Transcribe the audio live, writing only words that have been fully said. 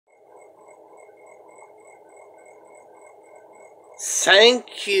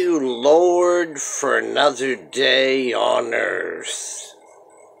Thank you, Lord, for another day on earth.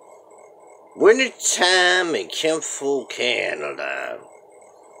 Wintertime in Kentville, Canada.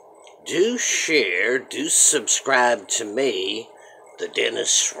 Do share, do subscribe to me, the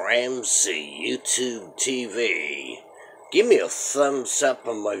Dennis Ramsay YouTube TV. Give me a thumbs up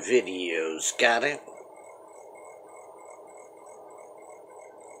on my videos, got it?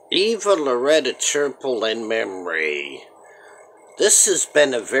 Eva Loretta Turple in memory. This has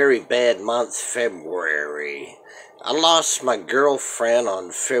been a very bad month, February. I lost my girlfriend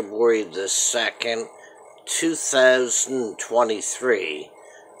on February the 2nd, 2023.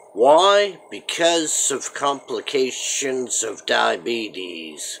 Why? Because of complications of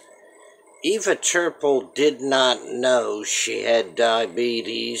diabetes. Eva Turple did not know she had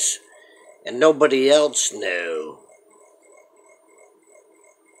diabetes, and nobody else knew.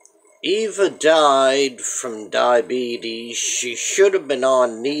 Eva died from diabetes. She should have been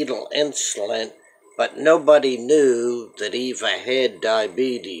on needle insulin, but nobody knew that Eva had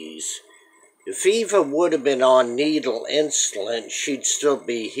diabetes. If Eva would have been on needle insulin, she'd still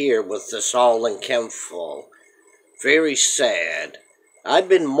be here with us all in Kentville. Very sad. I've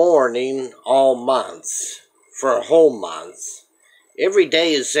been mourning all month, for a whole month. Every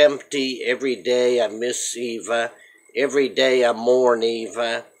day is empty. Every day I miss Eva. Every day I mourn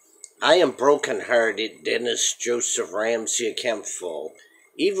Eva. I am broken-hearted, Dennis Joseph Ramsay of Kentville.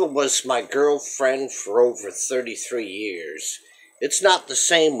 Eva was my girlfriend for over 33 years. It's not the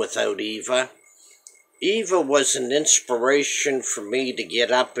same without Eva. Eva was an inspiration for me to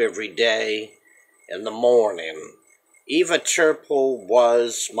get up every day in the morning. Eva Turple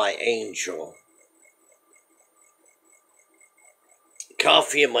was my angel.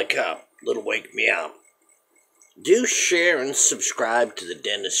 Coffee in my cup, little wake me up. Do share and subscribe to the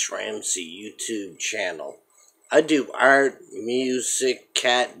Dennis Ramsay YouTube channel. I do art, music,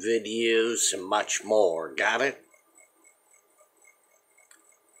 cat videos, and much more. Got it?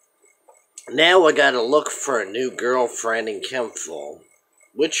 Now I gotta look for a new girlfriend in Kentville,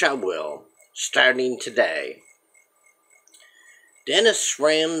 which I will, starting today. Dennis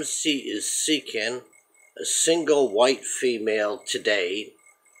Ramsay is seeking a single white female to date.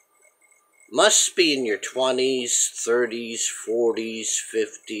 Must be in your 20s, 30s, 40s,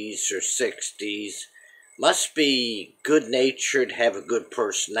 50s, or 60s. Must be good-natured, have a good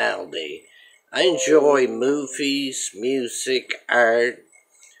personality. I enjoy movies, music, art.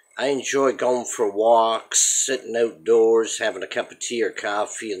 I enjoy going for walks, sitting outdoors, having a cup of tea or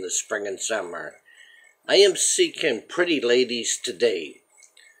coffee in the spring and summer. I am seeking pretty ladies to date.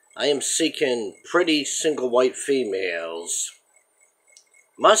 I am seeking pretty single white females.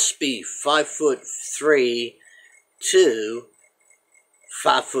 Must be 5'3" to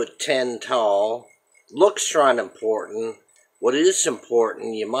 5'10" tall. Looks aren't important. What is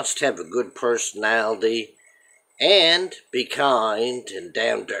important, you must have a good personality and be kind and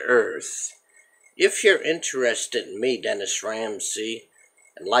down to earth. If you're interested in me, Dennis Ramsay,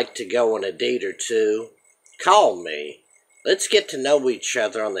 and like to go on a date or two, call me. Let's get to know each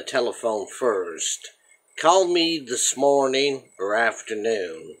other on the telephone first. Call me this morning or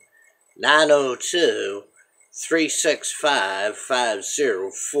afternoon,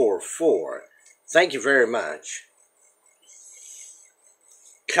 902-365-5044. Thank you very much.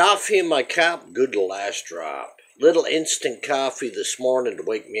 Coffee in my cup, good to last drop. Little instant coffee this morning to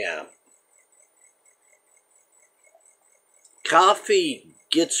wake me up. Coffee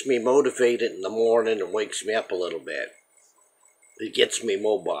gets me motivated in the morning and wakes me up a little bit. It gets me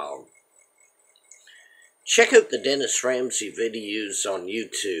mobile. Check out the Dennis Ramsay videos on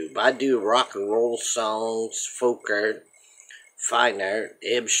YouTube. I do rock and roll songs, folk art, fine art,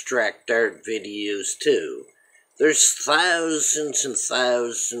 abstract art videos too. There's thousands and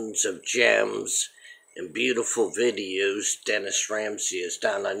thousands of gems and beautiful videos Dennis Ramsay has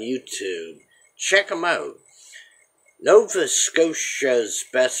done on YouTube. Check them out. Nova Scotia's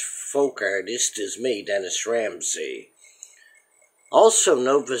best folk artist is me, Dennis Ramsay. Also,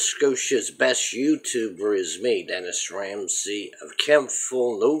 Nova Scotia's best YouTuber is me, Dennis Ramsay of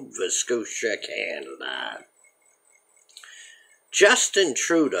Kentville, Nova Scotia, Canada. Justin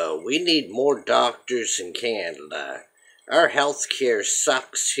Trudeau, we need more doctors in Canada. Our healthcare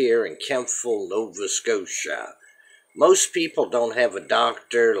sucks here in Kentville, Nova Scotia. Most people don't have a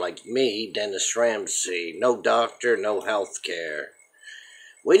doctor like me, Dennis Ramsay. No doctor, no healthcare.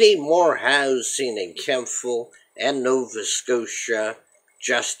 We need more housing in Kentville and Nova Scotia,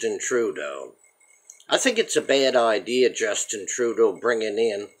 Justin Trudeau. I think it's a bad idea, Justin Trudeau, bringing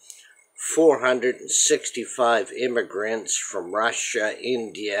in 465 immigrants from Russia,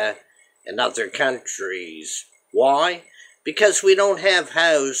 India, and other countries. Why? Because we don't have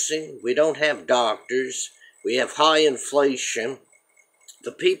housing, we don't have doctors, we have high inflation.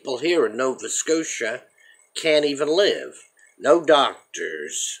 The people here in Nova Scotia can't even live. No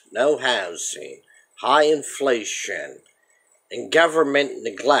doctors, no housing, high inflation, and government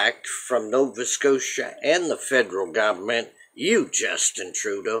neglect from Nova Scotia and the federal government. You, Justin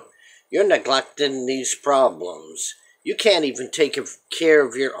Trudeau, you're neglecting these problems. You can't even take care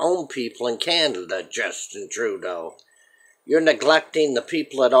of your own people in Canada, Justin Trudeau. You're neglecting the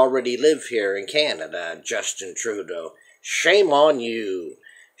people that already live here in Canada, Justin Trudeau. Shame on you.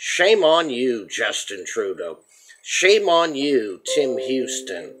 Shame on you, Justin Trudeau. Shame on you, Tim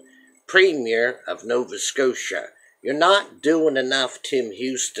Houston, Premier of Nova Scotia. You're not doing enough, Tim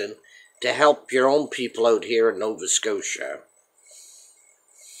Houston, to help your own people out here in Nova Scotia.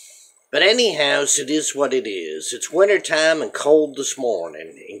 But anyhow, it is what it is. It's wintertime and cold this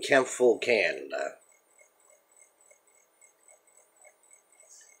morning in kentville, Canada.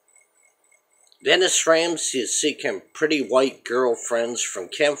 Dennis Ramsay is seeking pretty white girlfriends from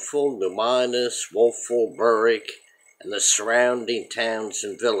Kentville, New Minas, Wolfville, Berwick, and the surrounding towns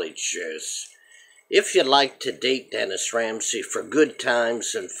and villages. If you'd like to date Dennis Ramsay for good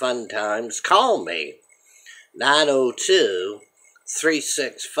times and fun times, call me.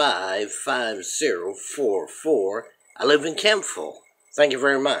 902-365-5044. I live in Kentville. Thank you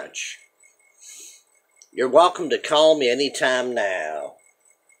very much. You're welcome to call me anytime now.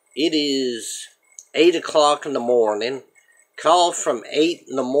 It is 8 o'clock in the morning. Call from 8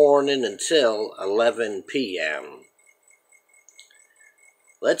 in the morning until 11 p.m.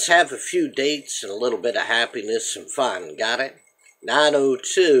 Let's have a few dates and a little bit of happiness and fun. Got it?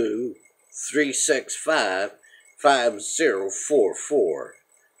 902-365-5044.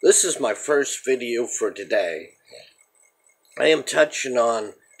 This is my first video for today. I am touching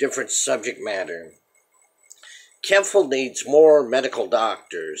on different subject matter. Kentville needs more medical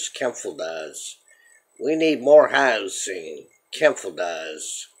doctors. Kentville does. We need more housing. Kentville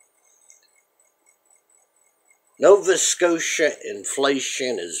does. Nova Scotia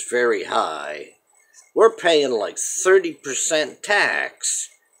inflation is very high. We're paying like 30% tax.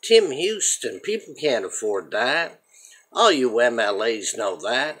 Tim Houston, people can't afford that. All you MLAs know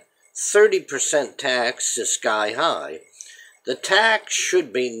that. 30% tax is sky high. The tax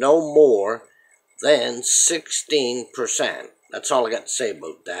should be no more than 16%. That's all I got to say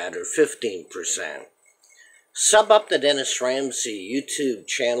about that, or 15%. Sub up the Dennis Ramsay YouTube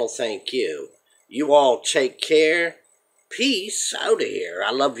channel, thank you. You all take care. Peace out of here. I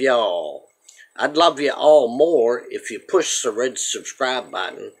love y'all. I'd love you all more if you push the red subscribe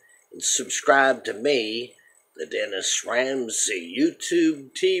button and subscribe to me, the Dennis Ramsay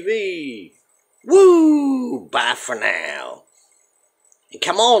YouTube TV. Woo! Bye for now. And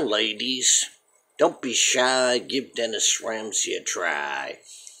come on, ladies. Don't be shy. Give Dennis Ramsay a try.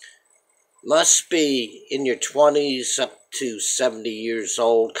 Must be in your 20s up to 70 years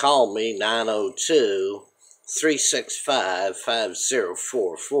old. Call me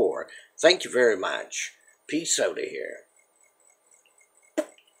 902-365-5044. Thank you very much. Peace out of here.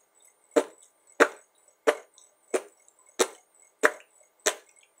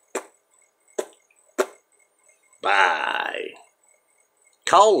 Bye.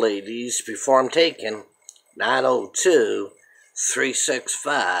 Call, ladies, before I'm taken.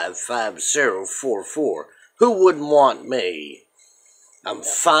 902-365-5044. Who wouldn't want me? I'm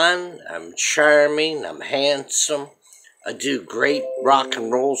fun, I'm charming, I'm handsome. I do great rock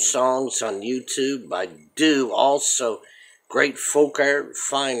and roll songs on YouTube. I do also great folk art,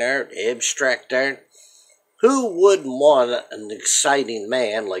 fine art, abstract art. Who wouldn't want an exciting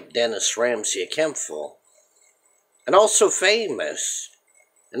man like Dennis Ramsay of Kentville? And also famous.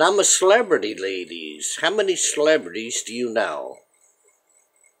 And I'm a celebrity, ladies. How many celebrities do you know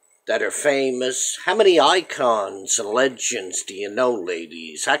that are famous? How many icons and legends do you know,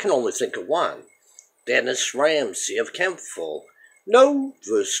 ladies? I can only think of one. Dennis Ramsay of Kentville,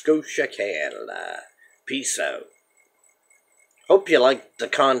 Nova Scotia, Canada. Peace out. Hope you like the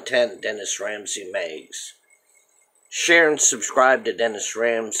content Dennis Ramsay makes. Share and subscribe to Dennis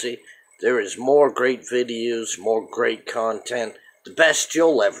Ramsay. There is more great videos, more great content. The best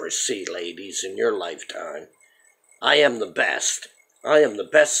you'll ever see, ladies, in your lifetime. I am the best. I am the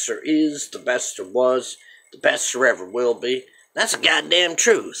best there is, the best there was, the best there ever will be. That's the goddamn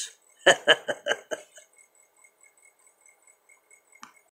truth.